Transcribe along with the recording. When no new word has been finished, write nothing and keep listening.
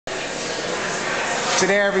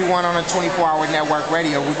Today, everyone, on the 24-Hour Network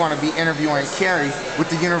Radio, we're going to be interviewing Carrie with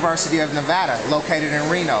the University of Nevada, located in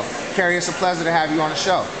Reno. Carrie, it's a pleasure to have you on the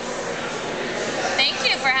show. Thank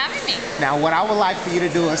you for having me. Now, what I would like for you to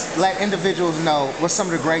do is let individuals know what some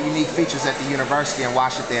of the great, unique features at the university and why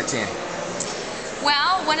should they attend.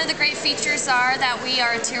 Well, one of the great features are that we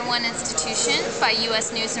are a Tier 1 institution by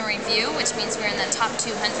U.S. News and Review, which means we're in the top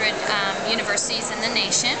 200 universities in the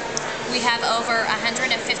nation. We have over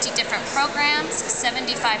 150 different programs,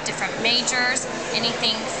 75 different majors,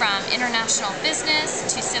 anything from international business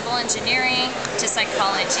to civil engineering to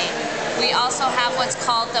psychology. We also have what's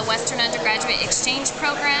called the Western Undergraduate Exchange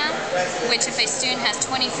Program, which if a student has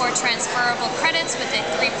 24 transferable credits with a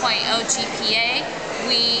 3.0 GPA,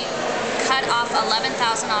 we cut off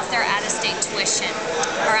 $11,000 off their out-of-state tuition.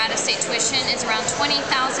 Our out-of-state tuition is around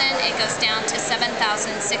 $20,000. It goes down to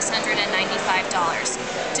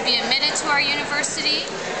 $7,695. To be admitted to our university,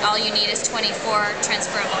 all you need is 24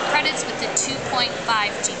 transferable credits with a 2.5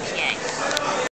 GPA.